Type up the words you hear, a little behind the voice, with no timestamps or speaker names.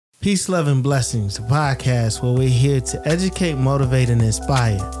Peace, love, and blessings, a podcast where we're here to educate, motivate, and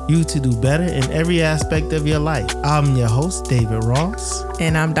inspire you to do better in every aspect of your life. I'm your host, David Ross.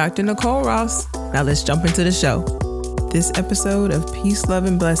 And I'm Dr. Nicole Ross. Now let's jump into the show. This episode of Peace, Love,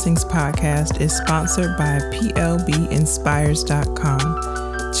 and Blessings podcast is sponsored by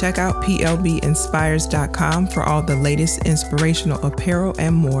PLBinspires.com. Check out PLBinspires.com for all the latest inspirational apparel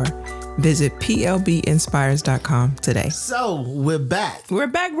and more. Visit PLBinspires.com today. So we're back. We're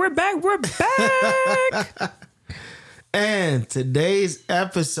back. And today's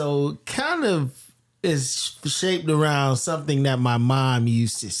episode kind of is shaped around something that my mom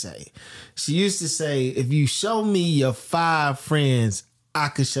used to say. She used to say, if you show me your 5 friends, I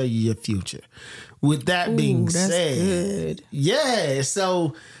could show you your future. With that being said, good. Yeah,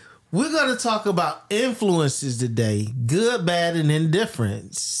 so we're going to talk about influences today, good, bad, and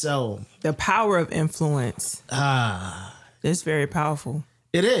indifferent. So The power of influence. It's very powerful.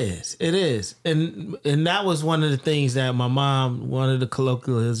 It is. And that was one of the things that my mom, one of the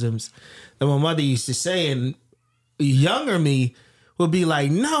colloquialisms that my mother used to say, and younger me would be like,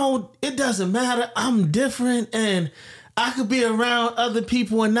 no, it doesn't matter. I'm different and I could be around other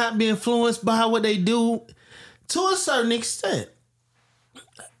people and not be influenced by what they do to a certain extent.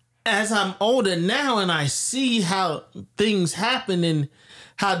 As I'm older now and I see how things happen and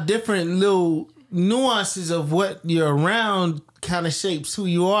how different little nuances of what you're around kind of shapes who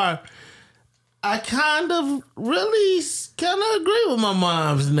you are, I kind of really kind of agree with my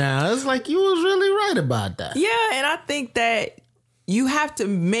mom's now. It's like you was really right about that. Yeah, and I think that you have to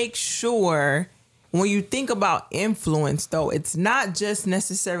make sure when you think about influence, though, it's not just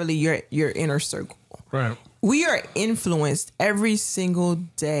necessarily your inner circle. Right. We are influenced every single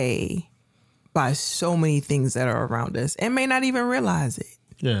day by so many things that are around us and may not even realize it.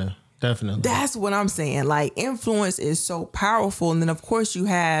 Yeah, definitely. That's what I'm saying. Like, influence is so powerful. And then, of course, you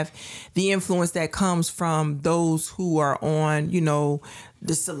have the influence that comes from those who are on,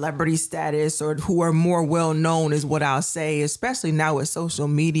 the celebrity status or who are more well known is what I'll say, especially now with social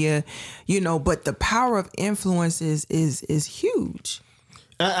media, but the power of influence is huge.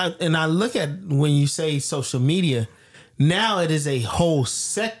 And I look at when you say social media, now it is a whole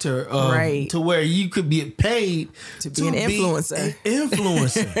sector of to where you could be paid to be an influencer.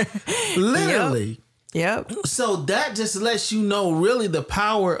 Literally. Yep. So that just lets you know really the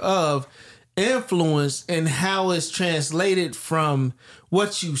power of influence and how it's translated from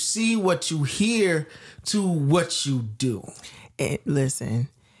what you see, what you hear to what you do. And listen,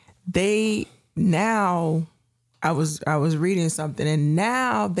 I was reading something and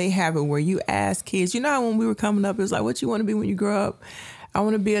now they have it where you ask kids, how when we were coming up, it was like, what you want to be when you grow up? I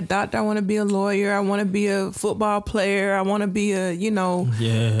want to be a doctor. I want to be a lawyer. I want to be a football player. I want to be a,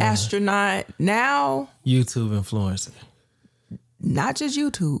 astronaut. Now, YouTube influencer. Not just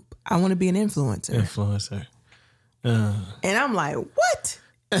YouTube. I want to be an influencer. And I'm like, what?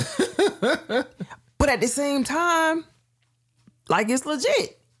 But at the same time, like, it's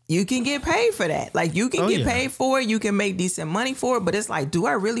legit. You can get paid for that. Like, you can get paid for it. You can make decent money for it. But it's like, do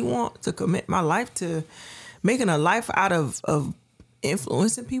I really want to commit my life to making a life out of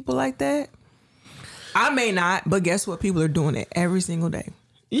influencing people like that? I may not, but guess what? People are doing it every single day.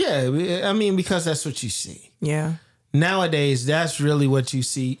 Yeah, I mean, because that's what you see. Yeah. Nowadays, that's really what you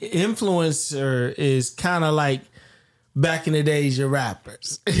see. Influencer is kind of like back in the days, your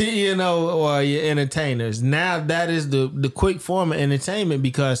rappers, or your entertainers. Now that is the quick form of entertainment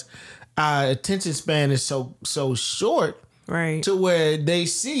because our attention span is so short, right? To where they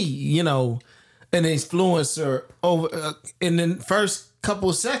see, an influencer over in the first couple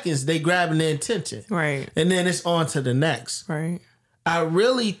of seconds, they grabbing their attention, right? And then it's on to the next, right? I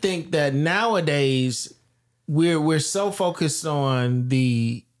really think that nowadays we're so focused on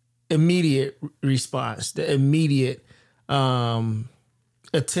the immediate response, the immediate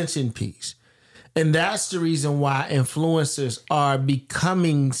attention piece. And that's the reason why influencers are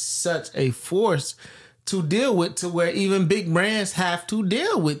becoming such a force to deal with, to where even big brands have to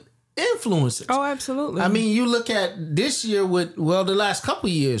deal with influencers. Oh, absolutely. I mean, you look at this year the last couple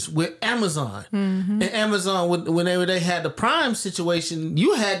of years with Amazon. Mm-hmm. And Amazon, whenever they had the Prime situation,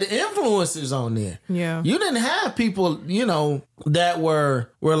 you had the influencers on there. Yeah. You didn't have people, that were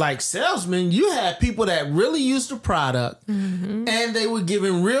like salesmen. You had people that really used the product, mm-hmm. and they were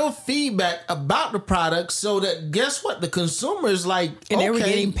giving real feedback about the product so that, guess what? The consumers and they were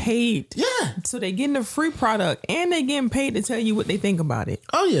getting paid. Yeah. So they're getting a free product and they're getting paid to tell you what they think about it.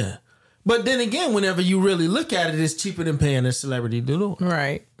 Oh, yeah. But then again, whenever you really look at it, it's cheaper than paying a celebrity to do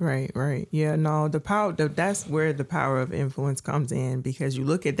it. Right. Yeah, no, that's where the power of influence comes in, because you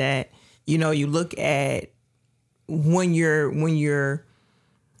look at that, you look at when you're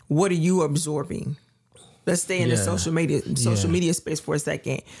what are you absorbing? Let's stay in the social media space for a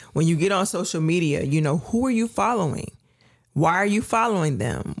second. When you get on social media, you know, who are you following? Why are you following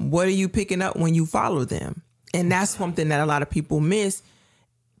them? What are you picking up when you follow them? And that's something that a lot of people miss,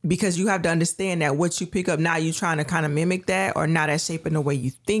 because you have to understand that what you pick up, now you're trying to kind of mimic that, or now that's shaping the way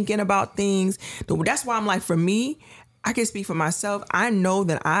you're thinking about things. That's why I'm like, for me, I can speak for myself. I know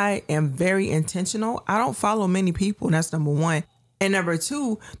that I am very intentional. I don't follow many people. And that's number one. And number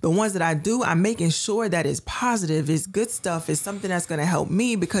two, the ones that I do, I'm making sure that it's positive, it's good stuff, it's something that's going to help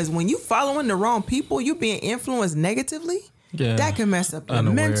me. Because when you following the wrong people, you being influenced negatively, that can mess up your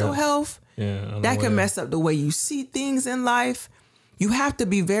mental health. That can mess up the way you see things in life. You have to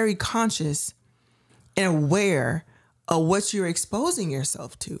be very conscious and aware of what you're exposing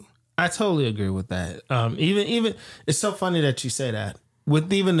yourself to. I totally agree with that. Even it's so funny that you say that.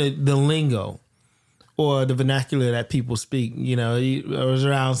 With even the lingo or the vernacular that people speak, you know, I was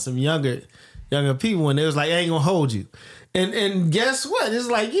around some younger people and it was like, I ain't gonna hold you. And guess what? It's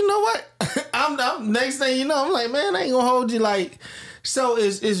like, you know what? I'm next thing you know, I'm like, man, I ain't gonna hold you. Like, so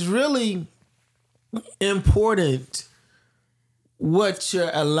it's really important what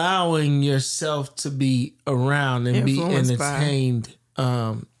you're allowing yourself to be around and influenced be entertained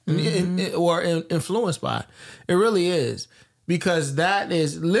or influenced by. It really is. Because that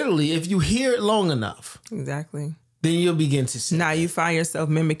is literally, if you hear it long enough. Exactly. Then you'll begin to see. Now you find yourself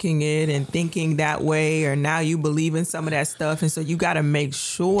mimicking it and thinking that way, or now you believe in some of that stuff. And so you got to make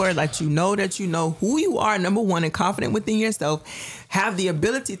sure that you know who you are, number one, and confident within yourself. Have the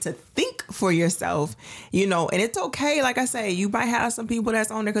ability to think for yourself, you know, and it's okay. Like I say, you might have some people that's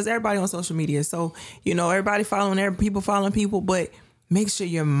on there because everybody on social media. So, you know, everybody following people, but make sure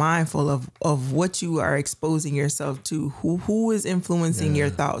you're mindful of what you are exposing yourself to. Who is influencing your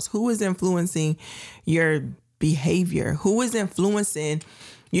thoughts? Who is influencing your behavior? Who is influencing,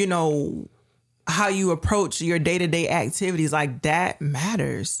 you know, how you approach your day-to-day activities? Like, that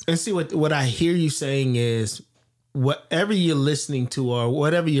matters. And see, what I hear you saying is whatever you're listening to or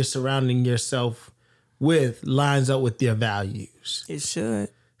whatever you're surrounding yourself with lines up with your values. It should.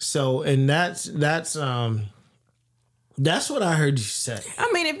 So, and that's what I heard you say.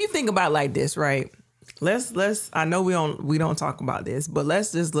 I mean, if you think about it like this, right? Let's I know we don't talk about this, but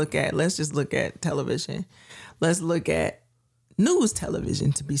let's just look at television. Let's look at news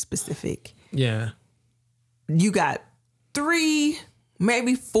television, to be specific. Yeah. You got 3,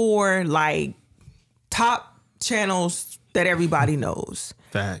 maybe 4 like top channels that everybody knows.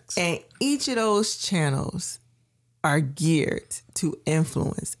 Facts. And each of those channels are geared to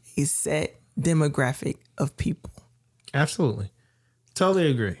influence a set demographic of people. Absolutely.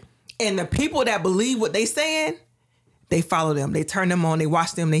 Totally agree. And the people that believe what they saying, they follow them. They turn them on. They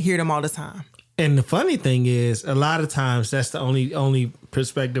watch them. They hear them all the time. And the funny thing is, a lot of times that's the only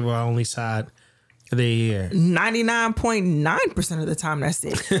perspective or only side they hear. 99.9% of the time that's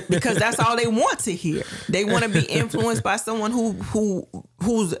it. Because that's all they want to hear. They want to be influenced by someone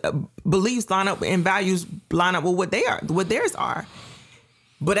whose beliefs line up and values line up with what theirs are.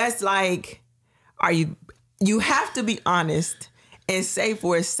 But that's like, you have to be honest and say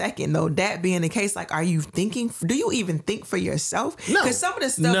for a second, though, that being the case, like, do you even think for yourself? No. Because some of the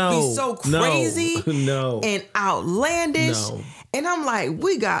stuff be so crazy and outlandish. No. And I'm like,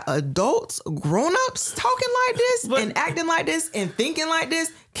 we got adults, grown-ups talking like this and acting like this and thinking like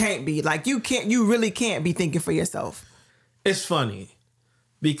this. Can't be. Like, you really can't be thinking for yourself. It's funny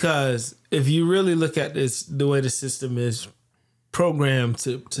because if you really look at this, the way the system is programmed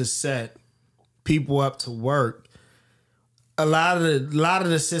to set people up to work, a lot of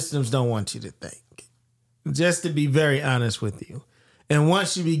the systems don't want you to think. Just to be very honest with you. And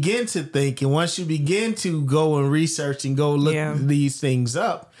once you begin to think and once you begin to go and research and go look these things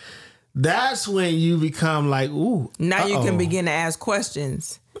up, that's when you become like, ooh. Now you can begin to ask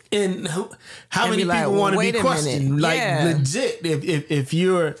questions. And how many people want to be questioned? Like, legit, if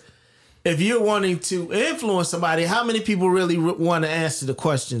you're wanting to influence somebody, how many people really want to answer the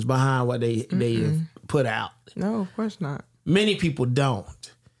questions behind what they put out? No, of course not. Many people don't.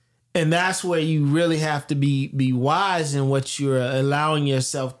 And that's where you really have to be wise in what you're allowing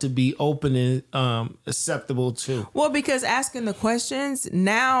yourself to be open and acceptable to. Well, because asking the questions,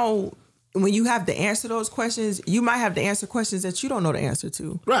 now when you have to answer those questions, you might have to answer questions that you don't know the answer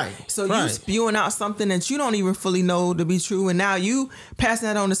to. Right. So you spewing out something that you don't even fully know to be true. And now you passing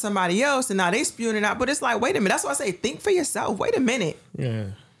that on to somebody else and now they spewing it out. But it's like, wait a minute. That's why I say, think for yourself. Wait a minute. Yeah.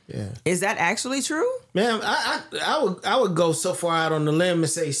 Yeah. Is that actually true? Man, I would go so far out on the limb and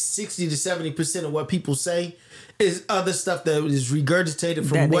say 60 to 70% of what people say is other stuff that is regurgitated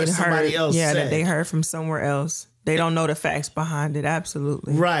from what somebody else said. Yeah, that they heard from somewhere else. They don't know the facts behind it.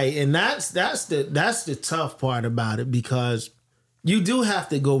 Absolutely. Right. And that's the tough part about it, because you do have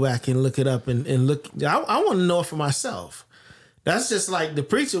to go back and look it up and look. I want to know it for myself. That's just like the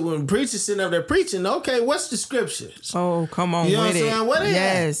preacher. When the preacher's sitting up there preaching, okay, what's the scriptures? Oh, come on, you know with what I'm saying? What is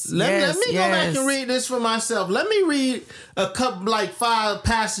yes, it? Let me go back and read this for myself. Let me read a couple, like 5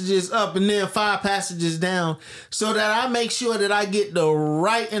 passages up and then 5 passages down, so that I make sure that I get the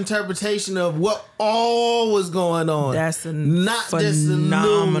right interpretation of what all was going on. That's not phenomenal. just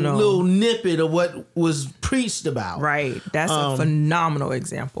a little nippet of what was preached about. Right. That's a phenomenal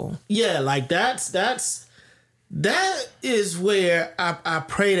example. Yeah, like that is where I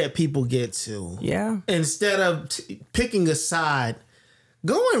pray that people get to. Yeah. Instead of picking a side,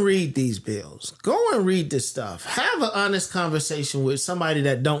 go and read these bills. Go and read this stuff. Have an honest conversation with somebody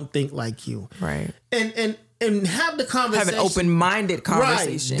that don't think like you. Right. And have the conversation. Have an open-minded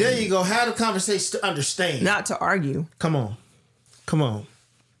conversation. Right. There you go. Have the conversation to understand. Not to argue. Come on.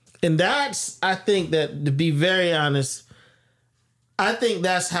 And that's, I think that, to be very honest, I think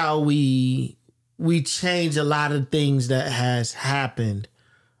that's how we change a lot of things that has happened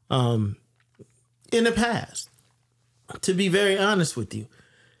in the past, to be very honest with you.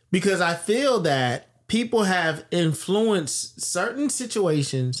 Because I feel that people have influenced certain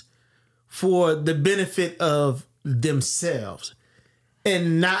situations for the benefit of themselves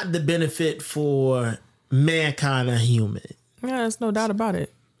and not the benefit for mankind or human. Yeah, there's no doubt about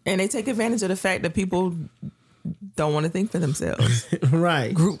it. And they take advantage of the fact that people don't want to think for themselves.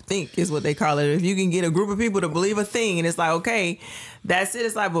 Right. Group think is what they call it. If you can get a group of people to believe a thing, and it's like, okay, that's it.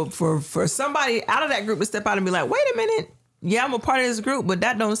 It's like, but for somebody out of that group to step out and be like, wait a minute, yeah, I'm a part of this group, but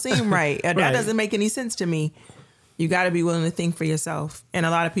that don't seem right. That doesn't make any sense to me. You got to be willing to think for yourself. And a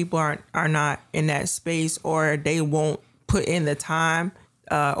lot of people are not in that space, or they won't put in the time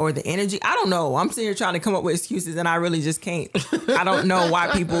or the energy. I don't know. I'm sitting here trying to come up with excuses, and I really just can't. I don't know why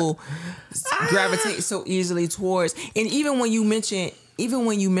people gravitate so easily towards. And even when you mention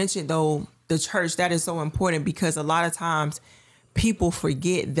though the church, that is so important, because a lot of times people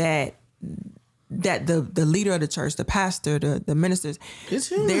forget that the leader of the church, the pastor, the ministers, it's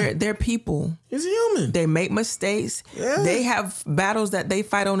human. They're people. It's human. They make mistakes. Yeah. They have battles that they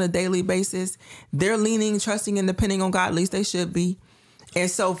fight on a daily basis. They're leaning, trusting, and depending on God. At least they should be. And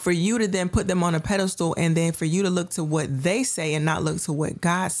so for you to then put them on a pedestal, and then for you to look to what they say and not look to what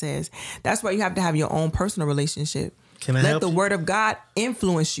God says, that's why you have to have your own personal relationship. Can I let help the you? word of God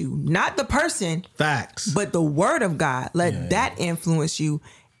influence you, not the person. Facts. But the word of God. Let that influence you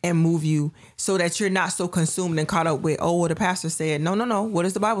and move you, so that you're not so consumed and caught up with, oh, what the pastor said. No. What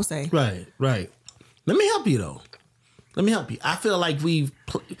does the Bible say? Right. Let me help you though. I feel like we've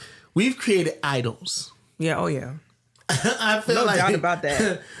created idols. Yeah. Oh yeah. I feel no like, doubt about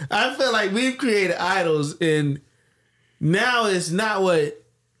that. I feel like we've created idols, and now it's not what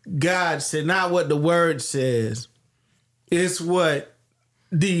God said, not what the word says. It's what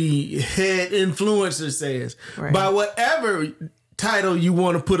the head influencer says. Right. By whatever title you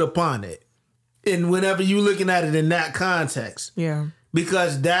want to put upon it, and whenever you're looking at it in that context. Yeah.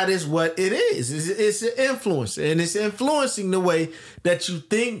 Because that is what it is. It's an influencer, and it's influencing the way that you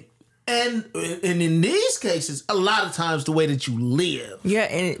think. And in these cases, a lot of times the way that you live. Yeah,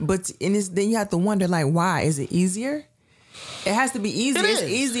 then you have to wonder, like, why? Is it easier? It has to be easier. It's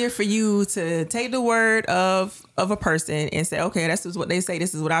easier for you to take the word of a person and say, okay, this is what they say,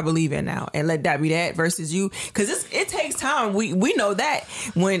 this is what I believe in now, and let that be that, versus you. Because it takes time. We know that.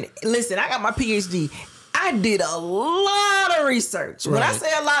 Listen, I got my PhD. I did a lot of research. Right. When I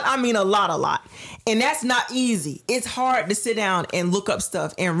say a lot, I mean a lot. And that's not easy. It's hard to sit down and look up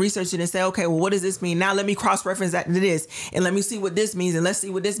stuff and research it and say, okay, well, what does this mean? Now let me cross-reference that to this, and let me see what this means, and let's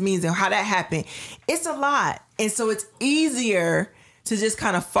see what this means and how that happened. It's a lot. And so it's easier to just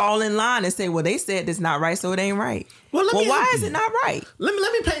kind of fall in line and say, well, they said this not right, so it ain't right. Well, why is it not right? Let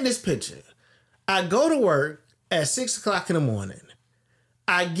me paint this picture. I go to work at 6 o'clock in the morning.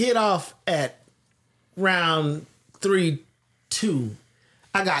 I get off at around 3-2.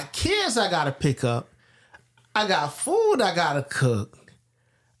 I got kids I gotta pick up. I got food I gotta cook.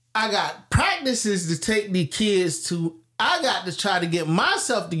 I got practices to take the kids to. I got to try to get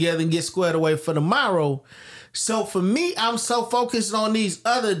myself together and get squared away for tomorrow. So for me, I'm so focused on these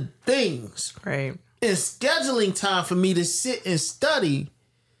other things. Right. And scheduling time for me to sit and study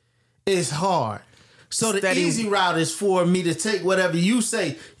is hard. So the easy route is for me to take whatever you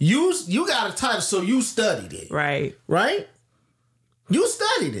say. You got a title, so you studied it. Right. Right? You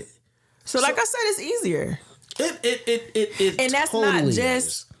studied it. So like I said, it's easier. It and that's totally not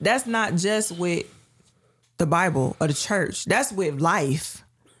just that's not just with the Bible or the church. That's with life.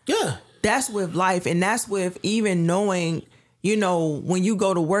 Yeah. that's with life, and that's with even knowing, you know, when you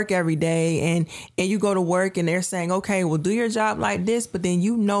go to work every day and you go to work and they're saying, okay, well, do your job like this, but then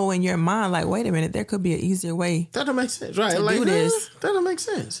you know in your mind, like, wait a minute, there could be an easier way. That don't make sense, right? To like do this. That don't make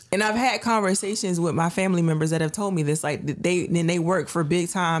sense. And I've had conversations with my family members that have told me this, like they work for big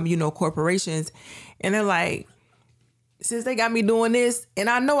time, you know, corporations, and they're like, since they got me doing this, and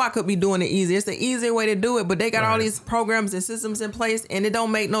I know I could be doing it easier. It's the easier way to do it, but they got all these programs and systems in place, and it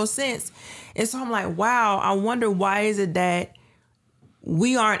don't make no sense. And so I'm like, wow, I wonder why is it that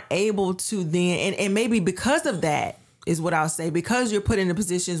we aren't able to then, and maybe because of that is what I'll say, because you're put in the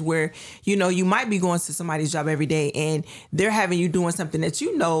positions where, you know, you might be going to somebody's job every day and they're having you doing something that,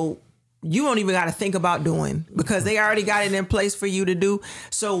 you know, you don't even got to think about doing because they already got it in place for you to do.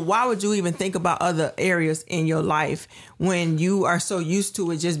 So why would you even think about other areas in your life when you are so used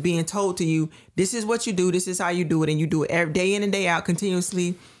to it just being told to you, this is what you do, this is how you do it, and you do it every day in and day out,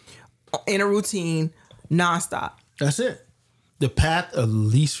 continuously in a routine, nonstop. That's it. The path of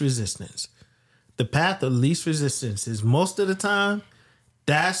least resistance. The path of least resistance is most of the time,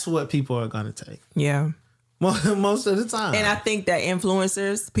 that's what people are going to take. Yeah. Most of the time. And I think that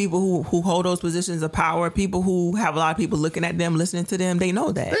influencers, people who hold those positions of power, people who have a lot of people looking at them, listening to them, they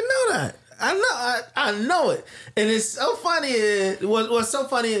know that. They know that. I know it. And it's so funny. What's so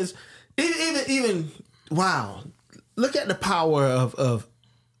funny is even wow. Look at the power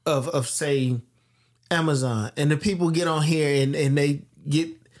of say Amazon, and the people get on here and they get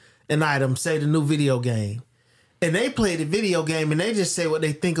an item, say the new video game, and they play the video game and they just say what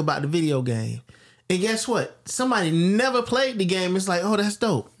they think about the video game. And guess what? Somebody never played the game. It's like, oh, that's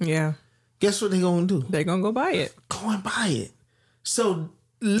dope. Yeah. Guess what they're going to do? They're going to go buy it. Go and buy it. So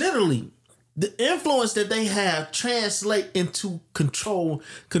literally, the influence that they have translate into control.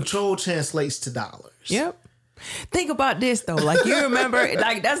 Control translates to dollars. Yep. Think about this, though. Like, you remember,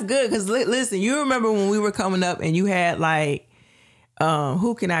 like, that's good. Because, listen, you remember when we were coming up and you had, like,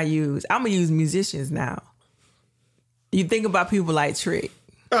 who can I use? I'm going to use musicians now. You think about people like Trick.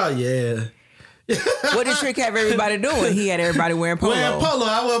 Oh, yeah. What did Trick have everybody doing? He had everybody wearing polo.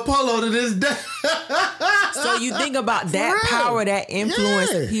 I wear polo to this day. So you think about that power, that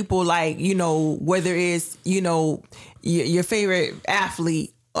influence people, like, you know, whether it's, you know, your favorite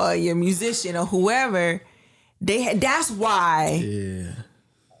athlete or your musician or whoever, that's why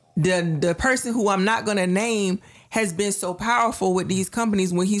the person who I'm not going to name has been so powerful with these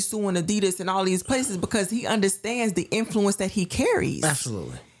companies when he's suing Adidas and all these places, because he understands the influence that he carries.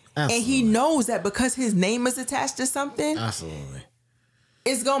 Absolutely. And he knows that because his name is attached to something,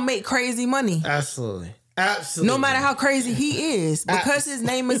 it's going to make crazy money. Absolutely. No matter how crazy he is, because his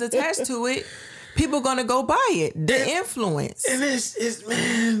name is attached to it, people are going to go buy it. The influence. And it's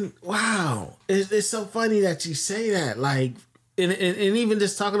man, wow. It's so funny that you say that. Like, and even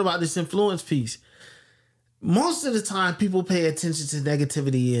just talking about this influence piece, most of the time people pay attention to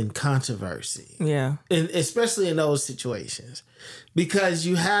negativity and controversy. Yeah. And especially in those situations. Because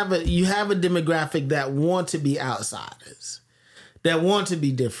you have a demographic that want to be outsiders, that want to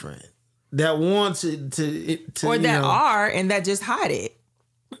be different, that want to or that are and that just hide it.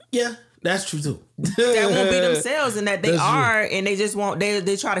 Yeah, that's true too. That won't be themselves, and that they are, and they just won't.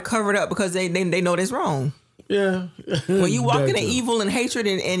 They try to cover it up because they know that's wrong. Yeah. When you walk into evil and hatred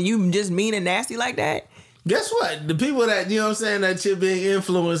and you just mean and nasty like that. Guess what? The people that, you know what I'm saying, that you're being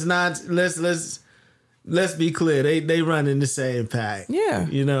influenced, not let's be clear, they run in the same pack. Yeah.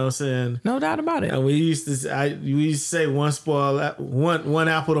 You know what I'm saying? No doubt about it. And we used to say one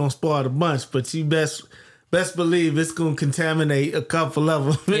apple don't spoil the bunch, but you best believe it's gonna contaminate a couple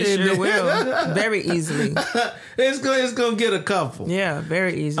of them. It sure will. Very easily. It's gonna get a couple. Yeah,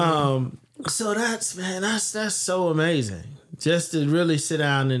 very easily. So that's so amazing. Just to really sit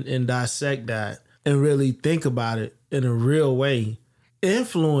down and dissect that and really think about it in a real way.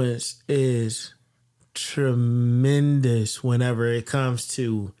 Influence is tremendous whenever it comes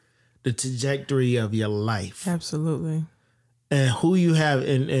to the trajectory of your life. Absolutely. And who you have,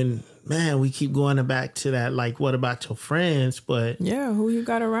 and man, we keep going back to that, like, what about your friends? But yeah, who you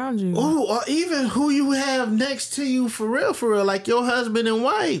got around you. Oh, or even who you have next to you for real, like your husband and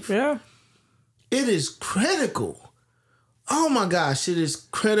wife. Yeah. It is critical. Oh my gosh, it is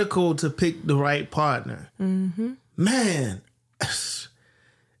critical to pick the right partner. Mm-hmm. Man,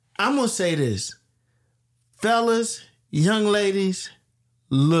 I'm going to say this. Fellas, young ladies,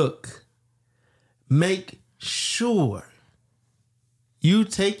 look, make sure you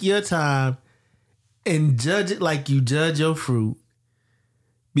take your time and judge it like you judge your fruit,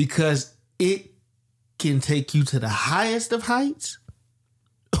 because it can take you to the highest of heights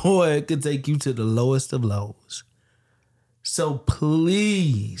or it could take you to the lowest of lows. So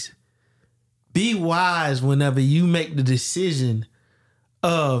please be wise whenever you make the decision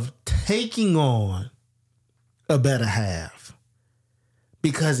of taking on a better half,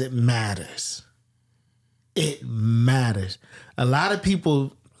 because it matters. It matters. A lot of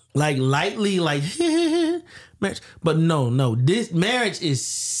people lightly marriage, but no. This marriage is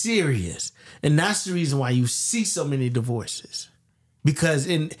serious, and that's the reason why you see so many divorces. Because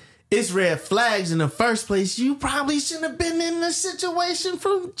it's red flags in the first place. You probably shouldn't have been in this situation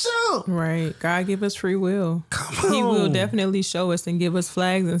from jump. Right. God give us free will. Come on. He will definitely show us and give us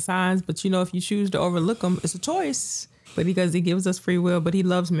flags and signs. But if you choose to overlook them, it's a choice. But because he gives us free will, but he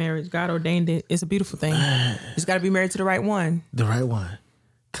loves marriage. God ordained it. It's a beautiful thing. You just got to be married to the right one. The right one.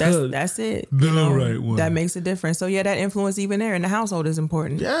 That's it. The right one. That makes a difference. So yeah, that influence even there in the household is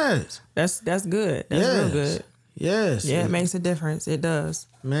important. Yes. That's good. That's real good. Yes. Yeah, it makes a difference. It does.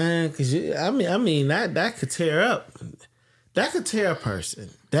 Man, because that could tear up. That could tear a person.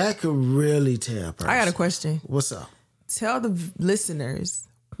 That could really tear a person. I got a question. What's up? Tell the listeners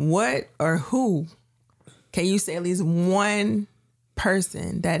what or who can you say at least one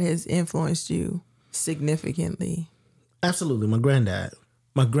person that has influenced you significantly? Absolutely. My granddad.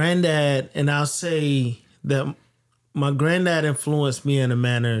 And I'll say that my granddad influenced me in a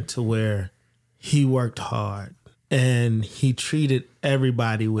manner to where he worked hard and he treated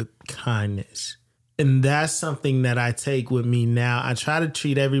everybody with kindness. And that's something that I take with me now. I try to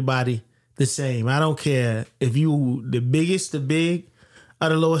treat everybody the same. I don't care if you the biggest of big or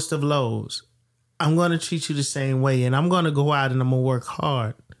the lowest of lows. I'm going to treat you the same way, and I'm going to go out and I'm going to work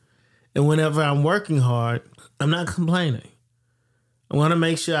hard. And whenever I'm working hard, I'm not complaining. I want to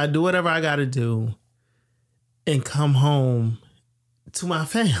make sure I do whatever I got to do and come home to my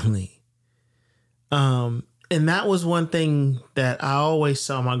family. And that was one thing that I always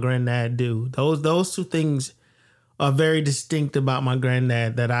saw my granddad do. Those two things are very distinct about my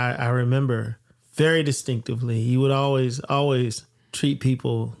granddad that I remember very distinctively. He would always treat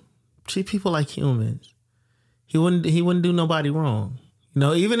people like humans. He wouldn't do nobody wrong.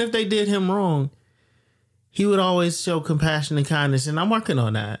 Even if they did him wrong, he would always show compassion and kindness, and I'm working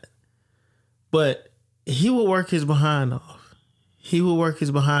on that. But he would work his behind off. He would work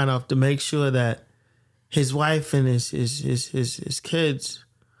his behind off to make sure that his wife and his kids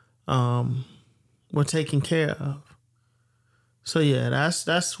were taken care of. So yeah,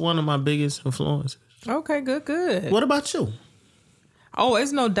 that's one of my biggest influences. Okay, good. What about you? Oh,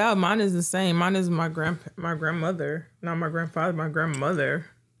 it's no doubt. Mine is the same. Mine is my grandmother, not my grandfather, my grandmother.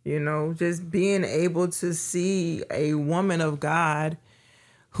 Just being able to see a woman of God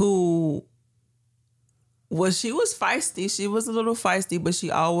who she was feisty. She was a little feisty, but she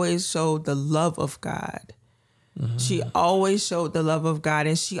always showed the love of God. Mm-hmm. She always showed the love of God,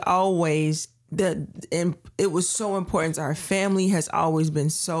 and she always and it was so important to her. Family has always been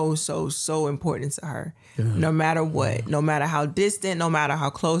so important to her. Yeah. No matter what, no matter how distant, no matter how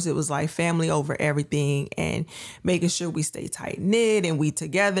close, it was like family over everything, and making sure we stay tight knit and we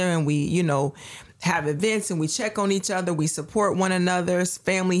together and we, have events and we check on each other. We support one another.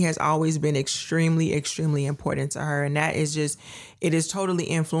 Family has always been extremely, extremely important to her. And that is it has totally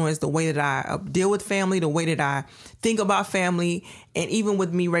influenced the way that I deal with family, the way that I think about family. And even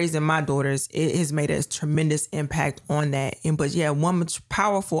with me raising my daughters, it has made a tremendous impact on that. But yeah, one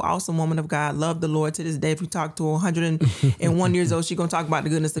powerful, awesome woman of God, love the Lord to this day. If you talk to her 101 years old, she's going to talk about the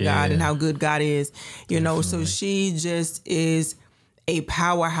goodness of God and how good God is, so she just is a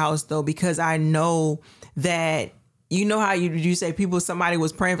powerhouse though, because I know that, how you say somebody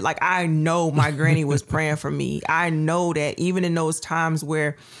was praying for, I know my granny was praying for me. I know that even in those times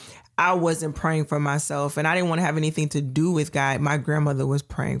where I wasn't praying for myself and I didn't want to have anything to do with God, my grandmother was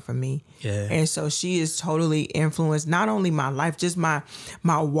praying for me. Yeah. And so she is totally influenced not only my life, just my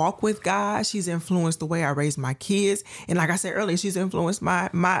walk with God. She's influenced the way I raise my kids. And like I said earlier, she's influenced my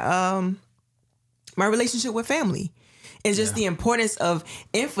relationship with family. And just the importance of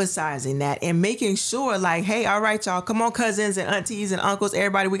emphasizing that and making sure hey, all right, y'all, come on, cousins and aunties and uncles,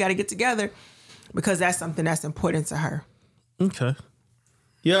 everybody, we got to get together, because that's something that's important to her. Okay.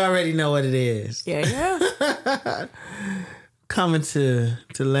 You already know what it is. Yeah. Coming to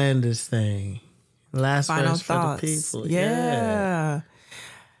land this thing. Last final verse thoughts for the people. Yeah.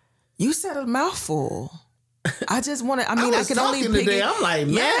 You said a mouthful. I just want to. I can only pick today. I'm like,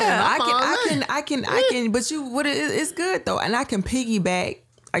 man, I can. But it's good though, and I can piggyback.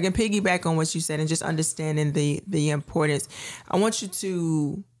 I can piggyback on what you said, and just understanding the importance. I want you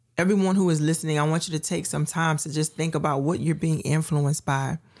to, everyone who is listening, I want you to take some time to just think about what you're being influenced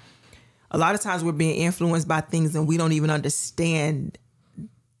by. A lot of times we're being influenced by things and we don't even understand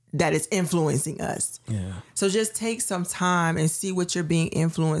that is influencing us. Yeah. So just take some time and see what you're being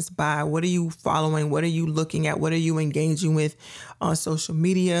influenced by. What are you following? What are you looking at? What are you engaging with on social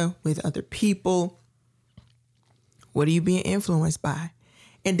media, with other people? What are you being influenced by?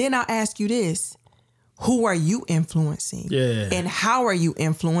 And then I'll ask you this. Who are you influencing? Yeah. And how are you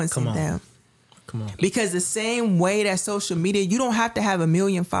influencing them? Come on. Because the same way that social media, you don't have to have 1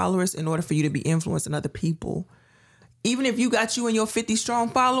 million followers in order for you to be influencing other people. Even if you got you and your 50 strong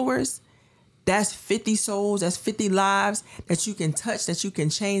followers, that's 50 souls, that's 50 lives that you can touch, that you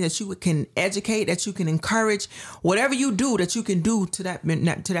can change, that you can educate, that you can encourage, whatever you do that you can do to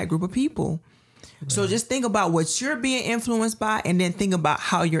that group of people. Right. So just think about what you're being influenced by, and then think about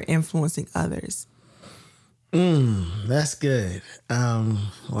how you're influencing others. That's good.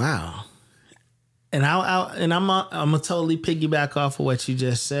 Wow. And I'm gonna totally piggyback off of what you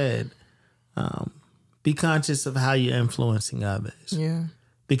just said. Be conscious of how you're influencing others. Yeah.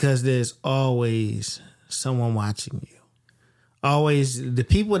 Because there's always someone watching you. Always the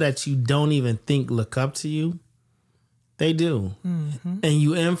people that you don't even think look up to you, they do. Mm-hmm. And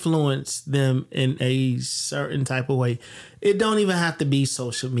you influence them in a certain type of way. It don't even have to be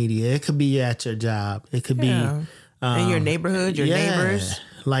social media. It could be at your job. It could be in your neighborhood, your neighbors.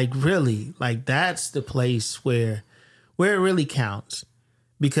 Like really, like that's the place where it really counts.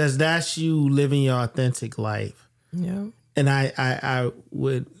 Because that's you living your authentic life. Yeah. And I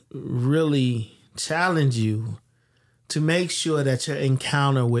would really challenge you to make sure that your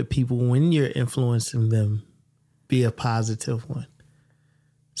encounter with people when you're influencing them be a positive one.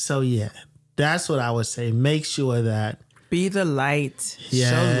 So yeah, that's what I would say. Make sure that be the light.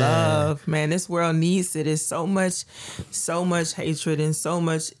 Yeah. Show love. Man, this world needs it. There's so much hatred and so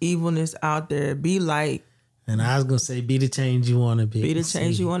much evilness out there. Be light. And I was gonna say, be the change you want to be. Be the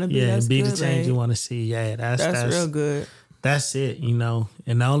change you want to be. Yeah, that's be good, the change you want to see. Yeah, that's real good. That's it, you know.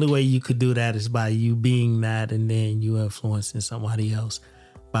 And the only way you could do that is by you being that, and then you influencing somebody else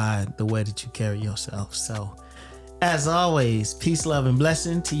by the way that you carry yourself. So, as always, peace, love, and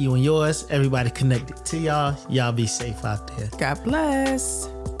blessing to you and yours. Everybody connected to y'all. Y'all be safe out there. God bless.